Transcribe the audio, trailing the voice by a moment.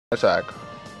Attack.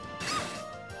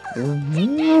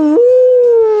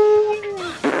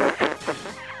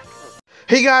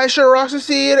 Hey guys, Sure Rocks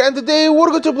here, and today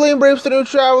we're going to play Brave New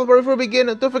Travel. But before we begin,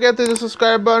 don't forget to hit the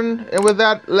subscribe button. And with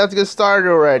that, let's get started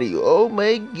already. Oh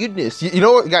my goodness! You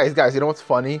know what, guys? You know what's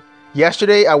funny?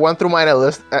 Yesterday, I went through my I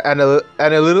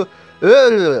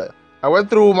went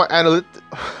through my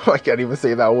I can't even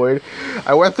say that word.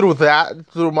 I went through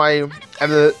my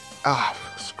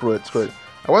screw it.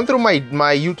 I went through my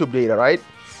YouTube data, right?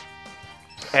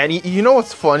 And you know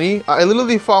what's funny? I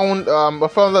literally found that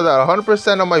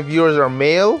 100% of my viewers are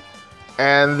male,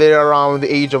 and they're around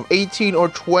the age of 18 or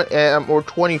 20 or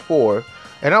 24.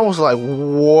 And I was like,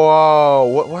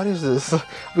 whoa, what is this?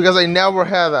 Because I never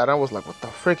had that. And I was like, what the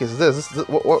frick is this?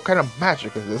 What kind of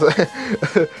magic is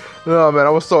this? No, man,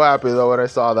 I was so happy though when I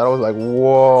saw that. I was like,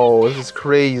 whoa, this is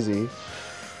crazy.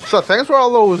 So thanks for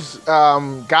all those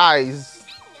guys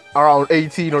around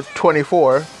 18 or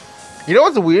 24. You know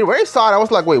what's weird? When I saw it, I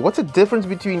was like, wait, what's the difference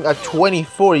between a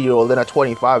 24-year-old and a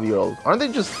 25-year-old? Aren't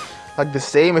they just like the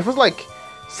same? If it's like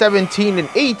 17 and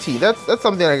 18, that's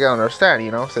something I can understand,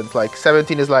 you know, since like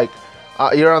 17 is like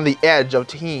you're on the edge of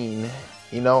teen,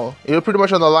 you know, you're pretty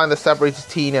much on the line that separates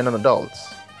teen and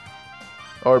adults,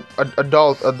 or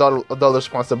adult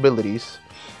responsibilities.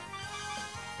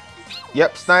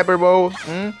 Yep, sniper bow,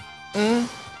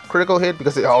 critical hit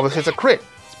because it always hits a crit.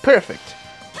 It's perfect.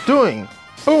 Doing.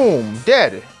 Boom!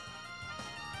 Dead!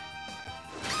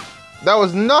 That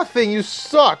was nothing, you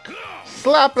suck!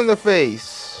 Slap in the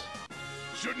face!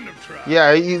 Shouldn't have tried.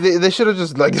 Yeah, they should have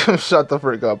just, like, shut the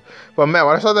frick up. But man,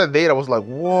 when I saw that data, I was like,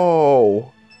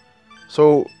 whoa!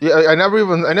 So, yeah, I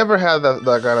never had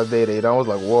that kind of data, you know? I was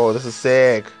like, whoa, this is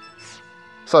sick.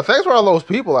 So, thanks for all those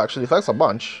people, actually. Thanks a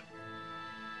bunch.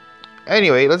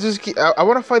 Anyway, let's just keep... I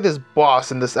want to fight this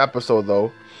boss in this episode,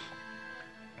 though.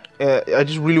 I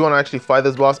just really want to actually fight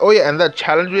this boss. Oh yeah, and that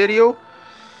challenge video.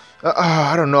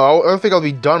 I don't know. I don't think I'll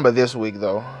be done by this week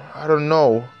though. I don't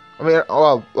know. I mean,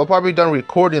 well, I'll probably be done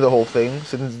recording the whole thing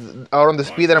since out on the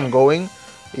speed that I'm going.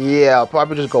 Yeah, I'll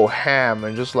probably just go ham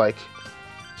and just like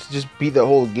just beat the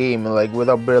whole game and like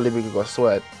without barely making a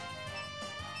sweat.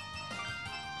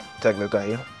 Attack that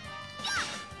guy.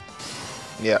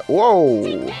 Yeah.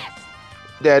 Whoa.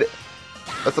 Dead.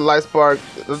 That's a light spark.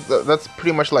 That's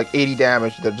pretty much like 80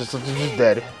 damage. They're just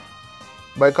dead.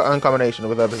 By combination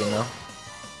with everything now.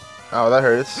 Oh, that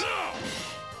hurts.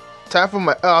 Time for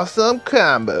my awesome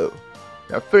combo.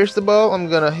 Now, first of all, I'm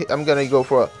gonna go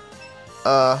for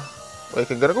a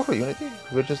wait, I'm gonna go for Unity?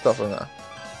 Which is stuff or not?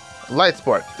 Light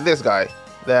spark. This guy.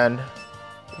 Then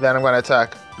I'm gonna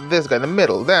attack this guy in the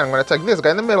middle. Then I'm gonna attack this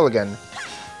guy in the middle again.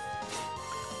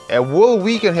 And we'll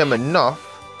weaken him enough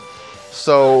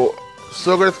so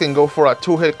Sugurth can go for a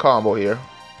 2-hit combo here.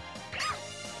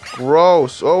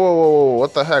 Gross. Oh, whoa,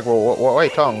 what the heck? Whoa,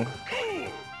 wait, tongue.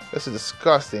 This is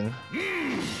disgusting.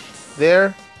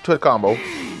 There, 2-hit combo.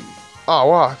 Oh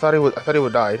wow, I thought he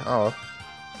would die. Oh,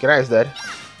 Ganai's dead.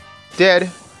 Dead.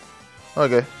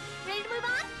 Okay.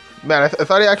 Man, I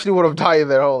thought he actually would have died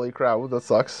there. Holy crap, that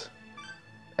sucks.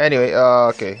 Anyway,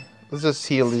 okay, let's just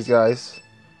heal these guys.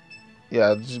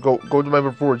 Yeah, just go to my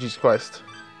before, Jesus Christ.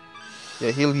 Yeah,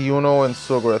 heal Yuno and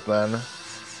Sugurth, man.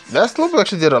 That slope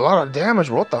actually did a lot of damage.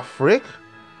 What the frick?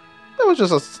 That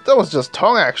was just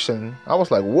tongue action. I was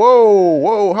like,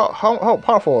 whoa, how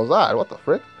powerful was that? What the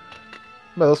frick?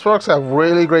 Man, those frogs have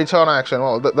really great tongue action.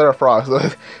 Well, they're frogs.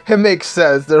 It makes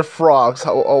sense. They're frogs.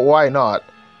 Why not?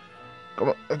 Come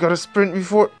on, I gotta sprint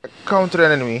before I counter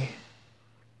an enemy.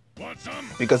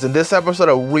 Because in this episode,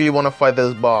 I really want to fight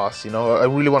this boss. You know, I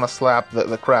really want to slap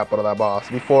the crap out of that boss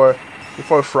before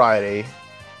Friday.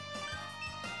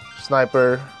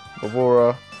 Sniper,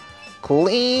 Bavura,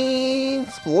 clean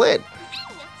split.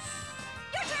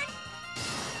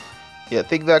 Yeah,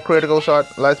 take that critical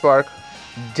shot. Light spark,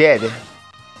 dead.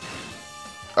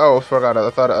 Oh, forgot.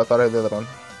 I thought I did that one.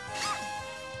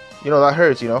 You know that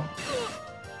hurts. You know.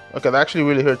 Okay, that actually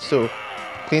really hurts too.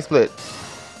 Clean split.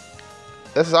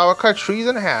 This is how I cut trees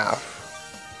in half.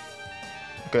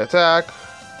 Okay, attack.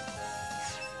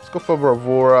 Let's go for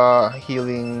Bravura,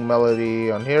 healing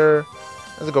melody on here.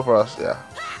 Let's go for us, yeah.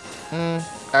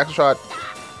 Action shot,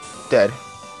 dead.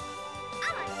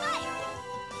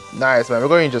 Nice, man.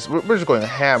 We're just going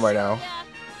ham right now,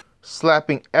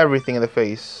 slapping everything in the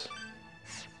face.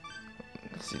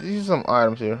 Let's see, these are some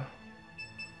items here.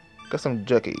 Got some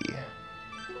Jucky.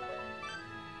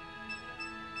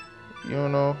 You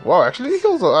know, wow, actually he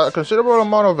kills a considerable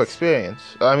amount of experience.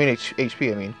 I mean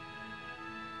HP. I mean,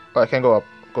 oh, I can't go up,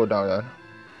 go down then.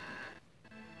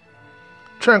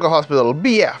 Tranquil Hospital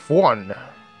BF1.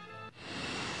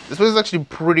 This place is actually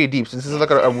pretty deep since this is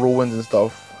like a ruins and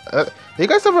stuff. Do you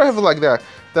guys ever have like that?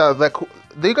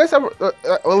 Do you guys ever?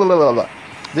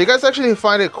 Do you guys actually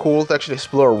find it cool to actually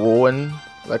explore a ruin?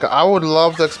 Like I would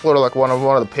love to explore like one of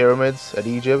the pyramids at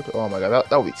Egypt. Oh my god,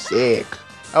 that would be sick.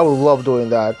 I would love doing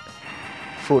that.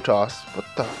 Fruit toss. What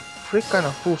the frick kind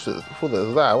of food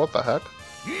is that? What the heck?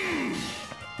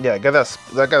 Yeah, get that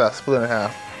split in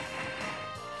half.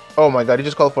 Oh my god, he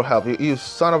just called for help. You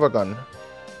son of a gun.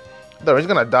 No, he's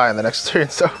gonna die in the next turn,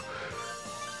 so.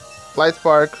 Light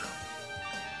spark.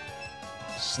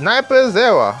 Sniper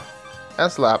Zero.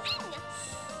 And slap.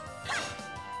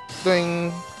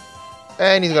 Doing.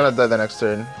 And he's gonna die the next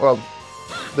turn. Well,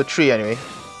 the tree anyway.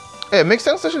 Yeah, it makes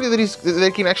sense actually that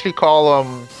they can actually call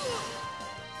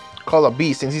a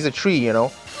bee since he's a tree, you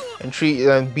know.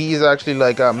 And bees actually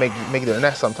like make their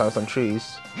nest sometimes on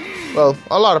trees. Well,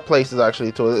 a lot of places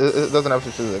actually too. It doesn't have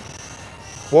to be like.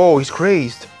 Whoa, he's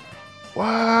crazed.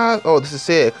 What? Oh, this is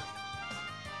sick.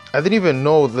 I didn't even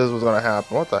know this was gonna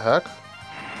happen. What the heck?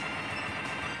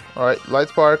 Alright, light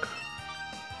spark.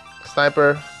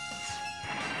 Sniper.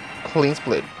 Clean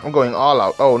split. I'm going all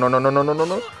out. Oh, no.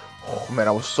 Oh, man,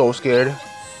 I was so scared.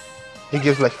 He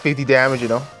gives like 50 damage, you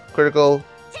know. Critical.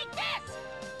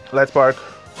 Light spark.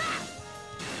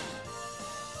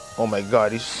 Oh my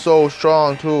god, he's so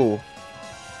strong too.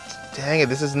 Dang it,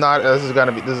 this is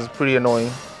pretty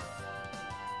annoying.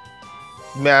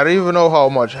 Man, I don't even know how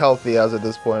much health he has at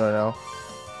this point right now.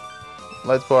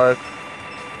 Light spark.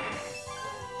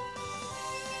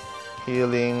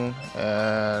 Healing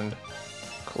and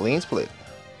clean split.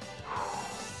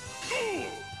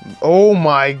 Oh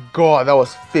my god, that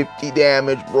was 50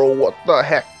 damage, bro. What the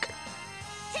heck?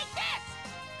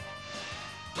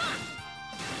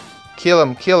 Kill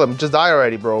him. Just die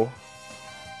already, bro.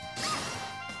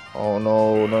 Oh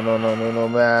no,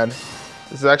 man.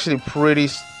 This is actually pretty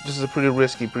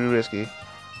risky,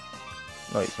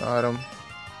 No, he's not him.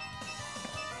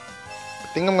 I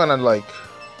think I'm gonna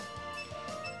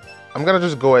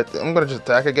just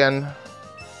attack again.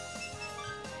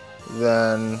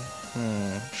 Then,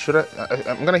 should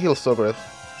I'm gonna heal Sogrith.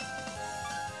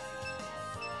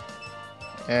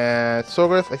 And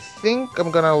Sogrith, I think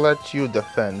I'm gonna let you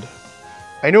defend.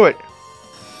 I knew it.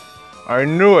 I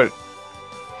knew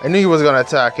he was gonna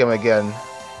attack him again.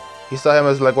 He saw him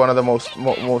as like one of the most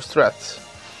threats.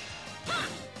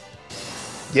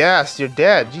 Yes, you're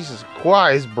dead. Jesus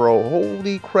Christ, bro.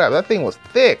 Holy crap, that thing was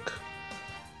thick.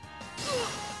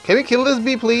 Can we kill this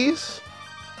bee, please?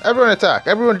 Everyone attack.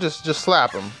 Everyone just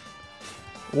slap him.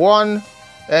 One,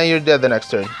 and you're dead the next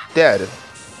turn. Dead.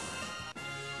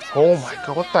 Oh my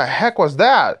god, what the heck was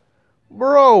that?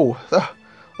 Bro,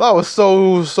 that was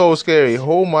so scary.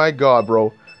 Oh my god,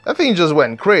 bro. That thing just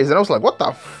went crazy. And I was like, what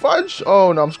the fudge?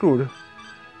 Oh no, I'm screwed.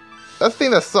 That's the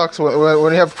thing that sucks when you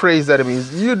have crazed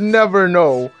enemies. You never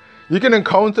know. You can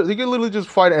literally just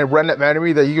fight a random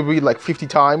enemy that you can beat like 50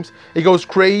 times. It goes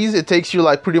crazy. It takes you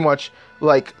like pretty much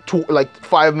like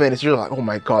 5 minutes. You're like, oh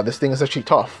my god, this thing is actually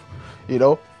tough. You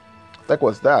know? Like,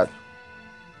 what's that?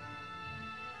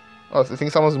 Oh, I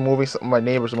think someone's moving. My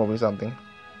neighbor's moving something.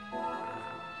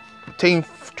 Obtain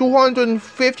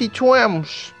 250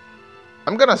 gems.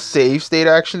 I'm gonna save state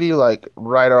actually, like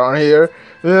right around here.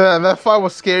 Yeah, and that fight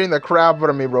was scaring the crap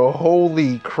out of me, bro.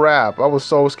 Holy crap! I was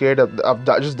so scared of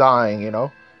just dying, you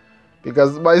know,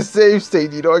 because my save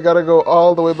state, you know, I gotta go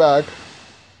all the way back.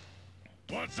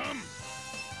 Want some?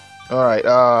 All right.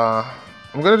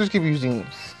 I'm gonna just keep using.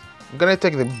 I'm gonna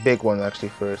take the big one actually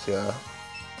first. Yeah.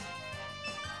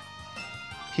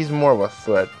 He's more of a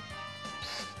threat.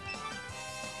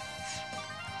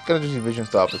 Gonna just use vision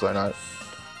stoppers, why not?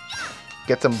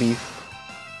 Get some beef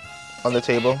on the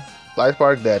table. Light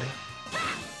spark dead.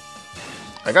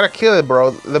 I gotta kill it, bro.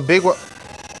 The big one.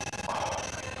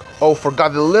 Oh,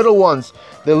 forgot the little ones.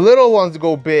 The little ones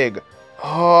go big.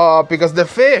 Oh, because the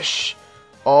fish.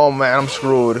 Oh man, I'm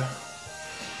screwed.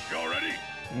 You ready?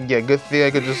 Yeah, good thing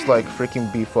I could just like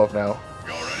freaking beef up now.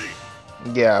 You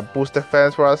ready? Yeah, boost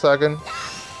defense for a second.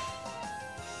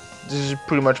 Just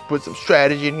pretty much put some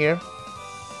strategy in here.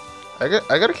 I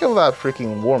gotta kill that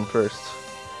freaking worm first.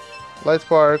 Light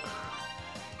spark,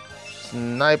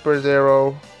 sniper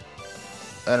zero,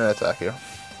 and an attack here.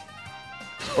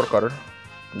 Sport cutter.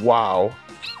 Wow.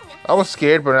 I was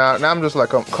scared, but now I'm just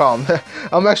like, I'm calm.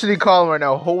 I'm actually calm right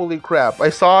now. Holy crap. I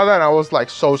saw that and I was like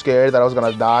so scared that I was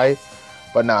gonna die.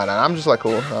 But nah, I'm just like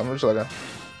cool. I'm just like,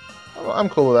 I'm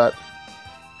cool with that.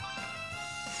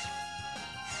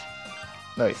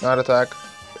 No, not attack.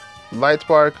 Light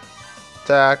spark,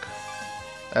 attack,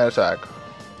 and attack.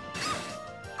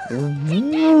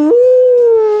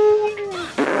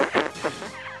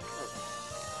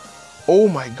 Oh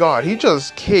my god, he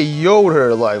just KO'd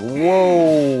her. Like,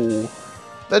 whoa.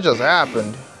 That just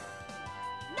happened.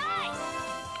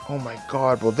 Oh my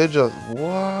god, bro. They just...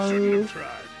 What?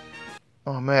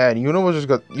 Oh man, just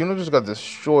got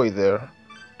destroyed there.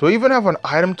 Do I even have an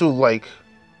item to, like...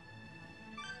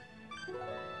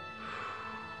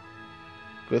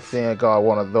 Good thing I got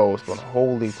one of those, but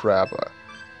holy crap.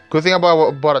 Good thing I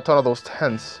bought a ton of those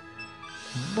tents.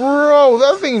 Bro,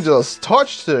 that thing just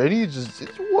touched her, and he just...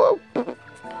 Whoa,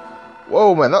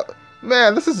 whoa, man.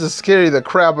 Man, this is just scary, the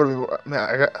crap out of me.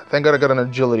 Man, thank God I got an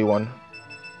agility one.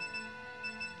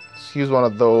 Let's use one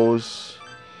of those.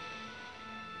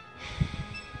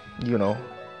 You know,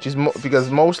 because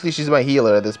mostly she's my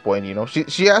healer at this point, you know.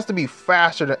 She has to be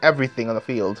faster than everything on the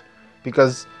field.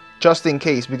 Because, just in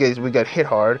case, because we get hit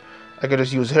hard, I could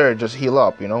just use her, just heal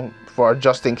up, you know, for a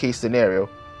just in case scenario.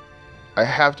 I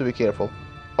have to be careful.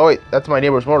 Oh wait, that's my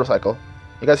neighbor's motorcycle.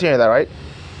 You guys hearing that, right?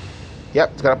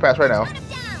 Yep, it's gonna pass right now.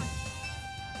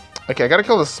 Okay, I gotta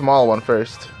kill the small one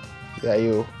first. Yeah,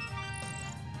 you.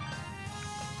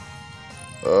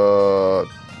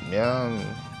 Yeah.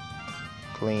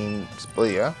 Clean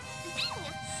split, yeah.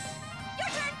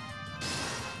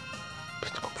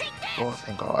 Oh,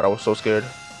 thank God, I was so scared.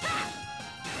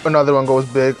 Another one goes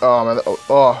big. Oh man,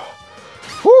 oh.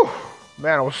 Whew.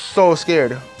 Man, I was so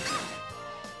scared.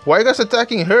 Why are you guys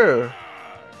attacking her?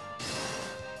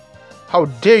 How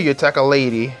dare you attack a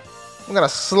lady? I'm gonna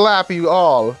slap you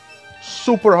all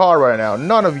super hard right now.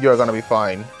 None of you are gonna be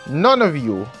fine. None of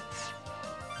you.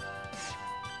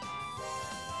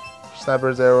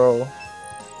 Sniper's arrow.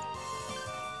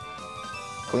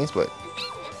 Clean split.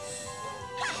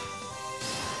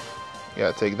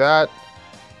 Yeah, take that.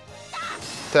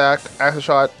 Attack. Axle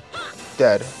shot.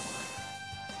 Dead.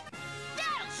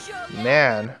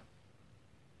 Man.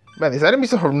 Man, these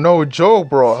enemies are no joke,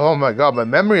 bro. Oh my god, my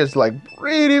memory is like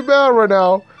pretty bad right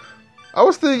now. I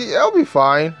was thinking I'll be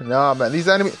fine. Nah, man, these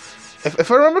enemies... If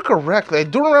I remember correctly, I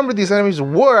do remember these enemies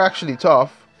were actually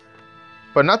tough.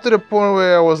 But not to the point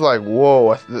where I was like,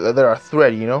 whoa, they're a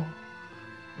threat, you know?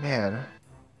 Man.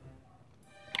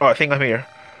 Oh, I think I'm here.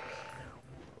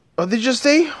 Oh, did you just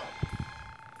say?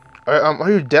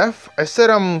 Are you deaf? I said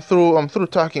I'm through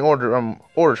talking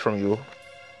orders from you.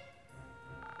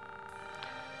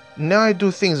 Now I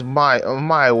do things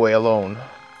my way alone.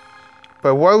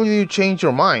 But why will you change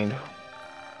your mind?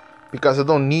 Because I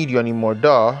don't need you anymore,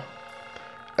 duh.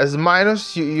 As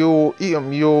minus you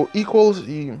equals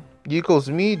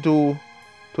me to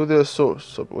the so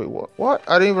wait, what?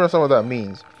 I don't even know what that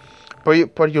means.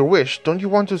 But your wish, don't you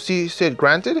want to see it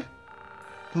granted?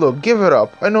 Look, give it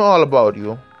up. I know all about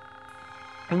you.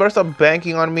 You better stop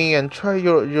banking on me and try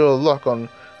your luck on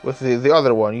with the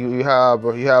other one. You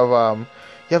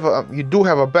do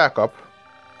have a backup.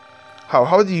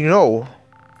 How do you know?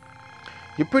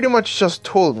 You pretty much just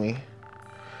told me.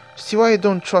 See why I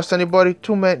don't trust anybody?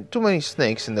 Too many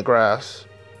snakes in the grass.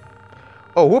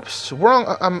 Oh, whoops! Wrong.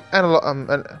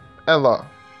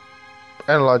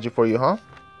 Analogy for you, huh?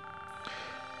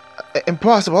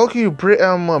 Impossible. How can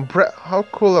how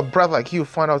could a brat like you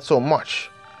find out so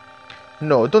much?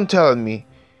 No, don't tell me.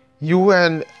 You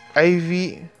and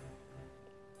Ivy.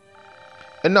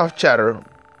 Enough chatter.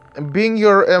 Being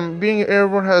your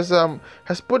airborne has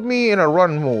put me in a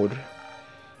run mood.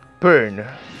 Burn.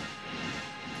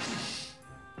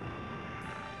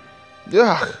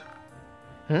 Ugh.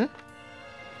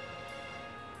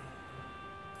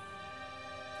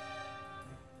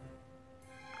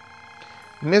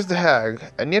 Miss the hag,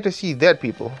 and yet to see dead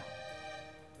people.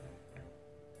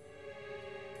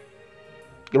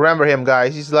 Remember him,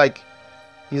 guys. He's like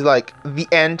the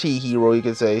anti-hero, you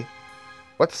could say.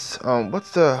 What's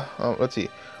the let's see.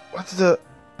 What's the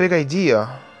big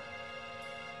idea?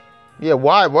 Yeah,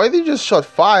 why did you just shot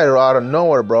fire out of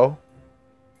nowhere, bro?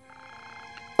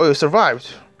 Oh, you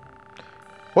survived.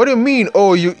 What do you mean?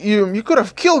 Oh, you could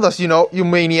have killed us, you know, you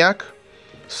maniac.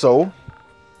 So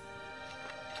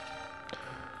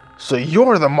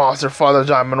you're the monster Father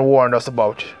Diamond warned us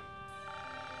about.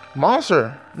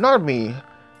 Monster? Not me.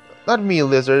 Not me,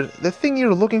 Lizard. The thing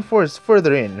you're looking for is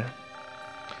further in.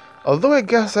 Although I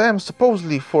guess I am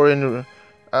supposedly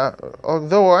I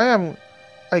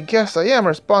guess I am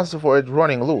responsible for it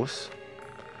running loose.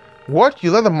 What? You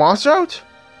let the monster out?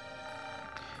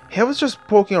 I was just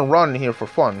poking around in here for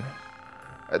fun.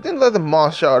 I didn't let the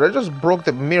monster out. I just broke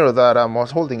the mirror that was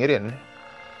holding it in.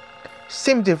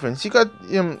 Same difference. You got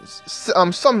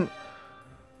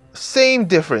same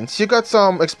difference. You got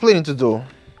some explaining to do.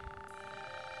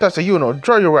 That's a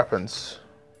draw your weapons.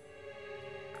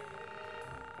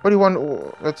 What do you want?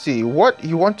 Let's see. What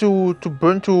you want to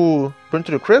burn to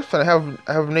the crypts and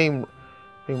have name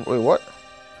Wait, what?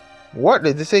 What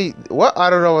did they say? What? I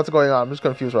don't know what's going on. I'm just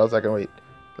confused for a second. Wait,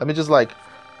 let me just like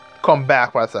come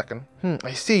back for a second.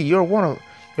 I see. You're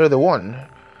the one.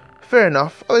 Fair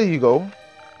enough. I'll let you go.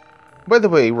 By the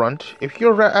way, Runt, if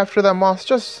you're right after that moss,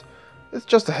 it's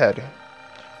just ahead.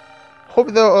 Hope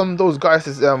those guys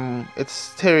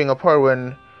it's tearing apart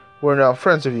when we're now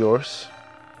friends of yours.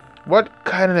 What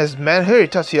kindness, man? Hurry,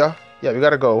 Tatsuya. Yeah, we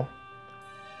gotta go.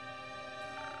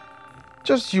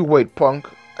 Just you wait, punk.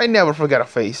 I never forget a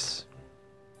face.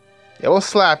 Yeah, we'll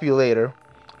slap you later.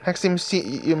 Next time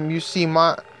you see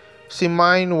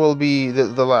mine will be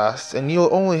the last, and you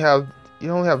only have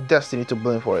destiny to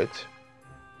blame for it.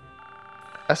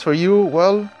 As for you,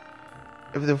 well,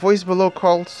 if the voice below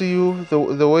calls to you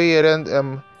the way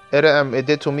it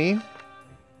did to me,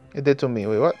 it did to me.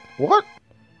 Wait, what? What?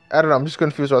 I don't know. I'm just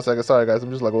confused for a second. Sorry, guys.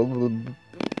 I'm just like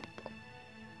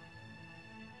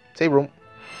save room.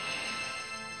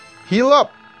 Heal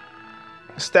up.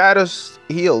 Status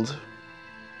healed.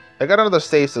 I got another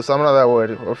save, so I'm not that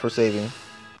worried for saving.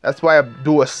 That's why I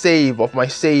do a save of my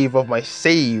save of my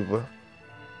save.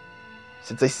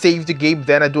 Since I saved the game,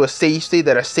 then I do a save state,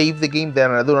 then I save the game,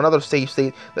 then I do another save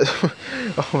state.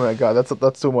 Oh my god,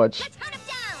 that's too much.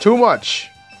 Too much!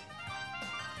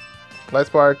 Light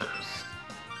Spark.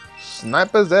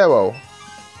 Sniper Zero.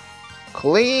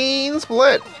 Clean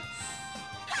split!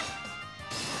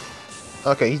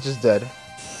 Okay, he's just dead.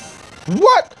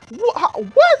 What?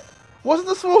 What? Wasn't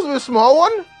this supposed to be a small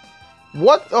one?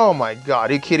 What? Oh my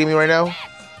god, are you kidding me right now?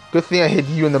 Good thing I hit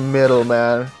you in the middle,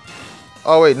 man.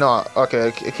 Oh wait, no. Okay,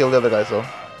 I killed the other guys though.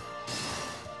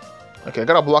 Okay, I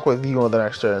gotta block with you on the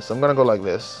next turn, so I'm gonna go like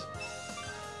this.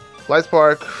 Light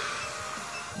Spark.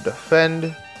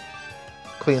 Defend.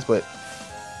 Clean split.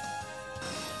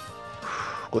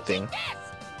 Good thing.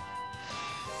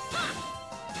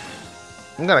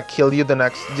 I'm gonna kill you the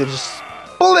next. Just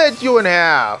split you in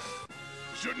half.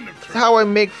 That's how I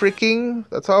make freaking.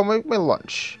 That's how I make my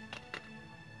lunch.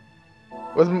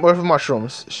 With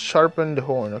mushrooms. Sharpen the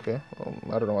horn. Okay. Well,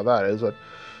 I don't know what that is, but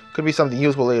could be something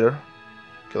useful later.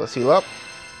 Okay, let's heal up.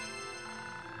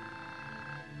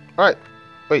 Alright.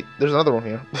 Wait, there's another one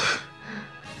here.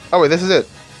 Oh, wait, this is it.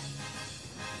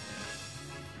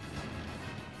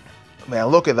 Man,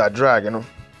 look at that dragon.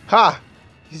 Ha!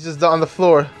 He's just on the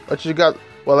floor. What you got?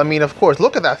 Well, I mean, of course.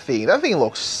 Look at that thing. That thing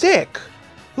looks sick.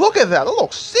 Look at that. That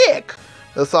looks sick.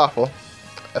 That's awful.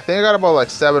 I think I got about like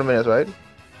 7 minutes, right?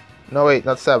 No, wait,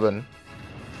 not 7.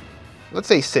 Let's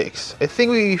say 6. I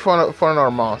think we found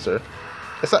our monster.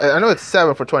 I know it's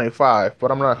 7 for 25, but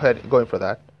I'm not going for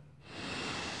that.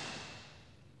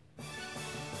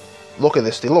 Look at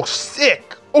this thing. It looks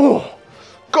sick. Oh,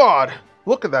 God.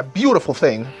 Look at that beautiful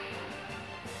thing.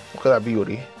 Look at that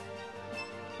beauty.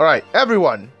 Alright,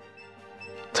 everyone.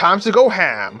 Time to go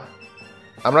ham.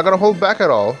 I'm not going to hold back at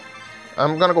all.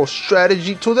 I'm going to go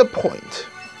strategy to the point.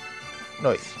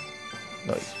 Noise.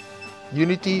 Noise.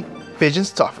 Unity,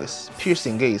 Pigeon's toughest.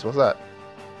 Piercing gaze, what's that?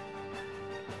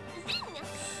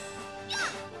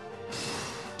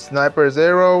 Sniper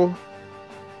Zero.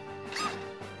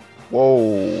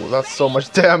 Whoa, that's so much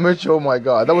damage. Oh my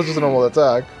god, that was just a normal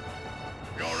attack.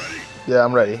 Y'all ready? Yeah,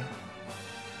 I'm ready.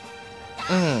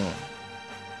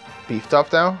 Beefed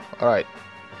up now? Alright.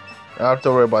 I don't have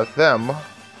to worry about them.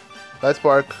 Light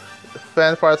Spark.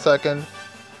 Defend for a second.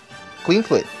 Clean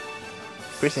Flit.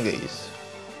 Piercing gaze.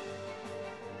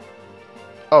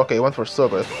 Okay, went for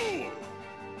silver.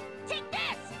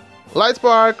 Light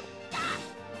Spark.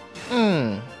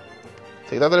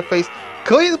 Take that to the face.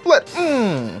 Clean split.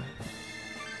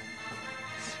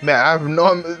 Man, I have no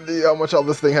idea how much all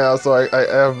this thing has, so I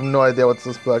have no idea what to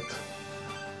expect.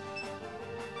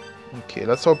 Okay,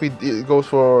 let's hope he goes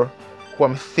for who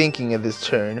I'm thinking in this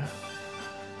turn.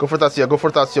 Go for Tatsuya, go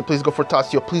for Tatsuya, please go for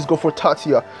Tatsuya, please go for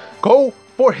Tatsuya. Go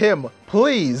for him,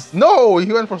 please. No,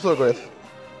 he went for Sogurith.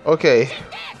 Okay.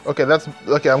 Okay, that's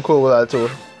okay, I'm cool with that too.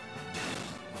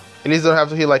 At least don't have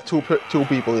to heal like two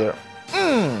people here.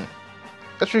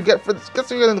 That's what you get for this. Gets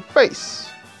you in the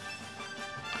face.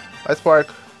 Light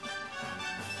Spark.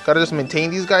 Gotta just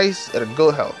maintain these guys at a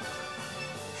good health.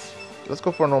 Let's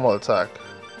go for a normal attack.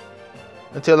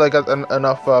 Until I got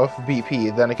enough of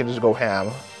BP, then I can just go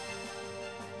ham.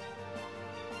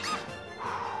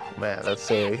 Man, that's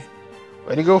scary.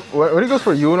 When he goes for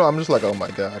Yuno, I'm just like, oh my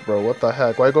god, bro, what the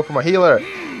heck? Why go for my healer?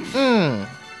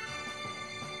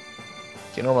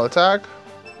 Okay, normal attack.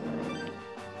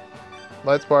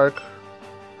 Light Spark.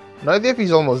 No idea if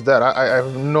he's almost dead. I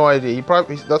have no idea.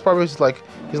 That's probably just like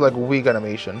he's like weak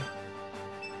animation.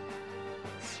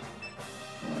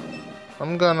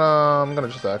 I'm gonna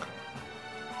just attack.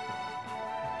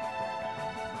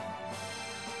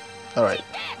 All right.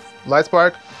 Light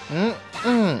spark.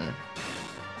 Mm-mm.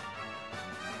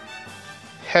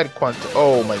 Head quant.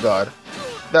 Oh my god.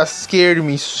 That scared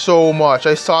me so much.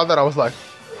 I saw that, I was like,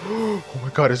 oh my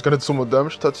god, he's gonna do so much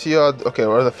damage. Tatsuya. Okay,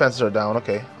 or the fences are down.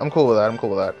 Okay, I'm cool with that. I'm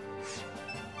cool with that.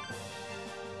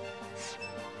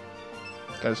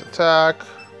 Gonna just attack.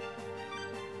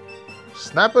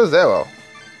 Snap is arrow.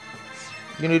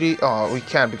 Unity. Oh, we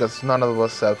can't because none of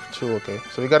us have 2. Okay,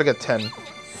 so we gotta get 10.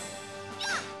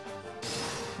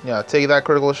 Yeah, take that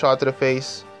critical shot to the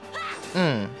face.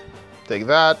 Take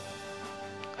that.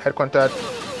 Head contact.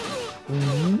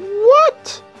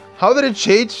 What? How did it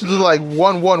change to like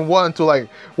 1-1-1 to like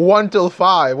 1 till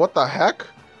 5? What the heck?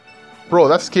 Bro,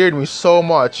 that scared me so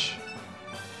much.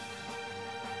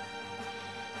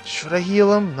 Should I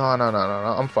heal him? No.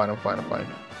 I'm fine.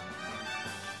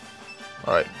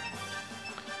 Alright.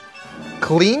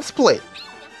 Clean split.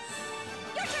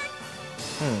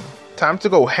 Time to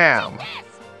go ham.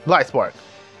 Light spark.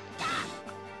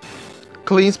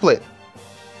 Clean split.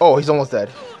 Oh, he's almost dead.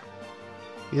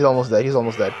 He's almost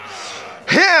dead.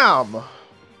 Ham!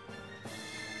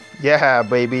 Yeah,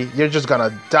 baby. You're just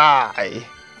gonna die.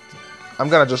 I'm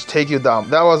gonna just take you down.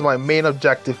 That was my main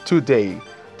objective today.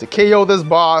 To KO this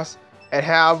boss and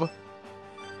have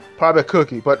probably a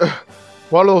cookie. But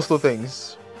one of those 2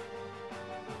 things.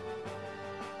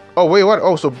 Oh, wait, what?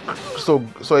 Oh, so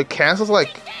it cancels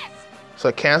like... So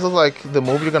it cancels like the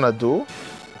move you're gonna do?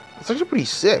 It's actually pretty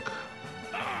sick.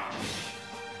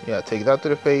 Yeah, take that to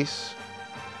the face.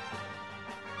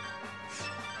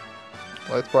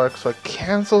 Light spark. So it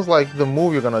cancels like the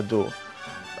move you're gonna do.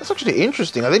 That's actually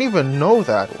interesting. I didn't even know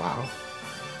that. Wow,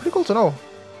 pretty cool to know.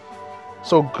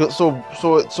 So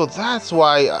that's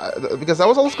why. Because I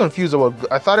was always confused about.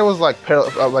 I thought it was like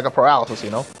a paralysis, you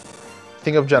know.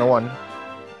 Think of Gen 1.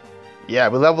 Yeah,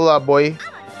 we level up, boy.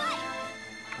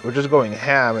 We're just going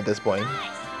ham at this point.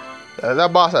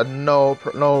 That boss had no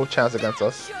chance against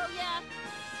us.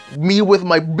 Me with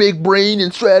my big brain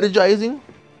and strategizing.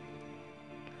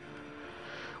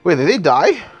 Wait, did they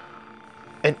die?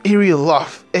 An eerie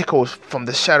laugh echoes from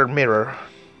the shattered mirror.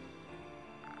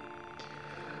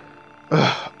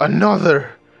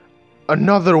 Another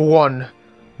one.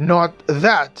 Not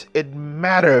that it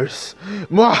matters.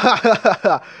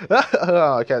 I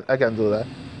can't do that.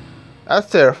 That's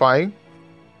terrifying.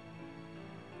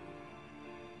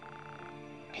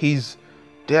 He's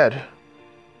dead.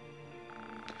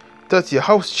 That's your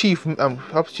house chief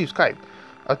Skype.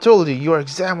 I told you your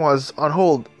exam was on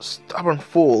hold, stubborn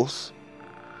fools.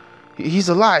 He's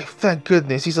alive, thank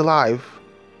goodness he's alive.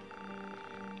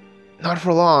 Not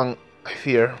for long, I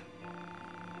fear.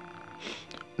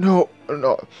 No,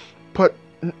 but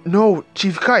no,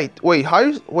 Chief Kite. Wait,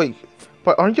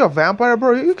 but aren't you a vampire,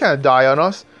 bro? You can't die on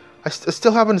us. I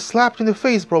still haven't slapped you in the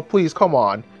face, bro. Please, come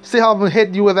on. Still haven't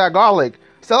hit you with that garlic.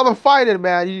 Still haven't fighted,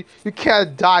 man. You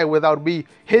can't die without me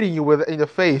hitting you in the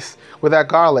face with that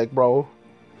garlic, bro.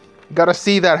 You gotta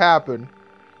see that happen.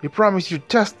 You promised you'd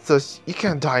test us. You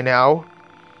can't die now.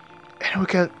 And we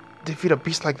can't defeat a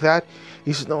beast like that.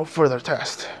 Use no further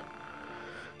test.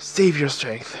 Save your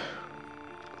strength.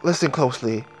 Listen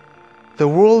closely. The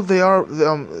world they are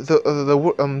listen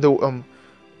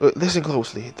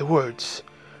closely. The words,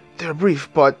 they're brief,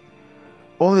 but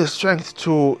only the strength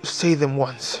to say them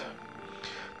once.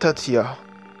 Tatsuya,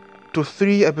 to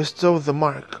 3 I bestow the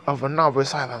mark of a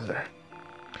novice Highlander.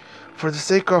 For the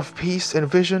sake of peace and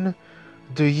vision,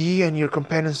 do ye and your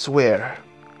companions swear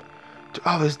to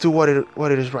always do what it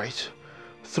is right,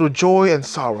 through joy and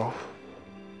sorrow.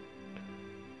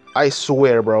 I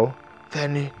swear, bro.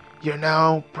 Then you're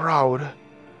now proud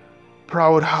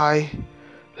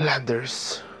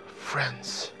Highlanders,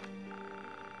 friends.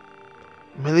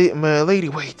 My lady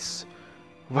waits.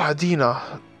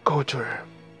 Vadina, go to her.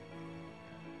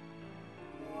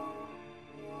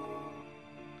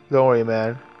 Don't worry,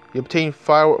 man. You obtain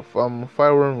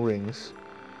firearm rings.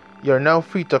 You are now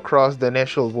free to cross the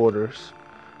national borders.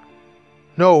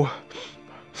 No.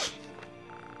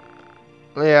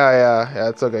 Yeah,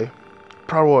 it's okay.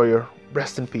 Proud warrior,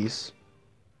 rest in peace.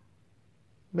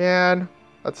 Man,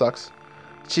 that sucks.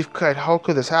 Chief Kite, how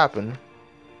could this happen?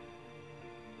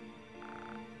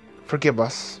 Forgive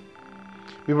us.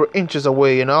 We were inches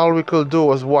away, and all we could do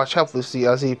was watch helplessly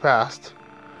as he passed.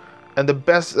 And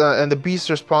the beast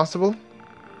responsible?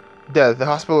 Dead. The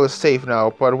hospital is safe now,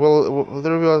 but there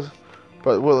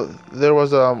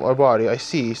was a body. I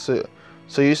see. So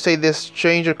you say this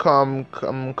stranger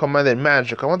commanded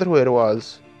magic. I wonder who it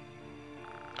was.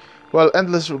 Well,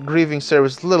 endless grieving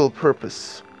serves little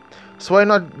purpose. So why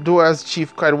not do as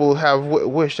Chief Kite will have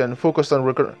wished and focus on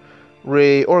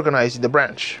reorganizing the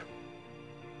branch?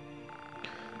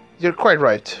 You're quite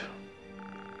right.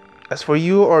 As for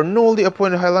you, our newly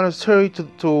appointed Highlanders hurry to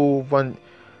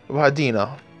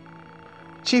Vahadina.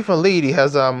 Chief and Lady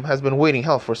has been waiting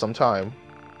hell for some time.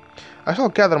 I shall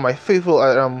gather my faithful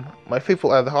at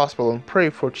the hospital and pray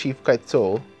for Chief Kite's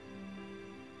soul.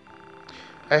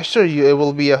 I assure you it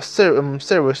will be a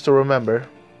service to remember.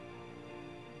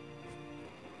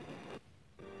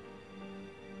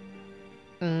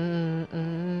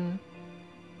 Mm-mm.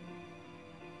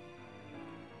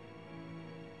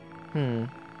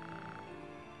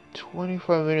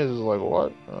 25 minutes is like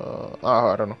what?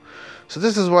 I don't know. So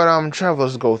this is what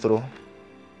travelers go through.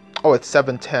 Oh, it's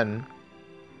 7:10.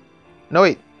 No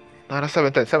wait, not a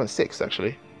 7:10, 7:06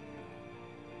 actually.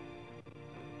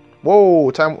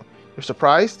 Whoa, time! You're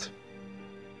surprised?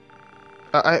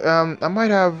 I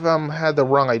might have had the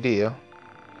wrong idea.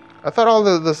 I thought all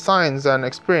the signs and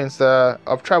experience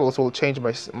of travels will change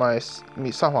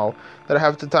me somehow. That I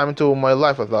have to time into my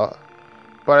life. I thought,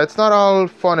 but it's not all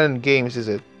fun and games, is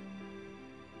it?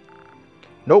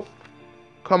 Nope.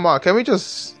 Come on, can we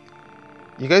just?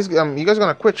 You guys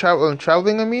gonna quit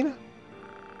traveling? I mean,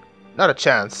 not a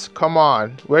chance. Come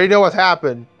on, we already know what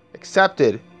happened. Accept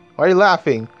it. Why are you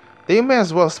laughing? Then you may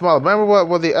as well smile. Remember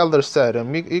what the elders said.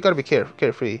 You gotta be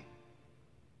carefree.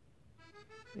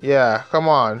 Yeah, come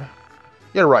on.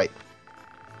 You're right.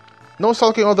 No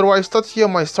sulking otherwise. Tatsuya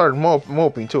might start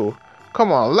moping too.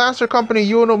 Come on, Lancer Company,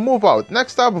 you know, move out.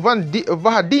 Next up,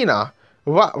 Vahadina.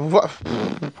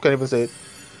 Can't even say it.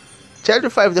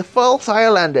 Chapter 5, The False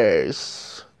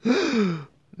Highlanders.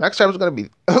 Next chapter's gonna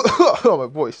be... oh, my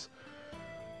voice.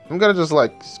 I'm gonna just,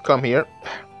 like, come here.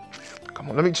 Come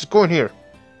on, let me just go in here.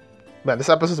 Man, this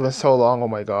episode's been so long, oh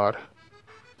my god.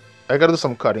 I gotta do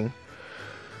some cutting.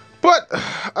 But,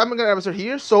 I'm gonna episode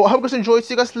here, so I hope you guys enjoyed.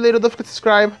 See you guys later. Don't forget to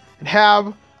subscribe, and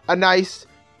have a nice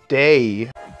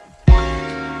day.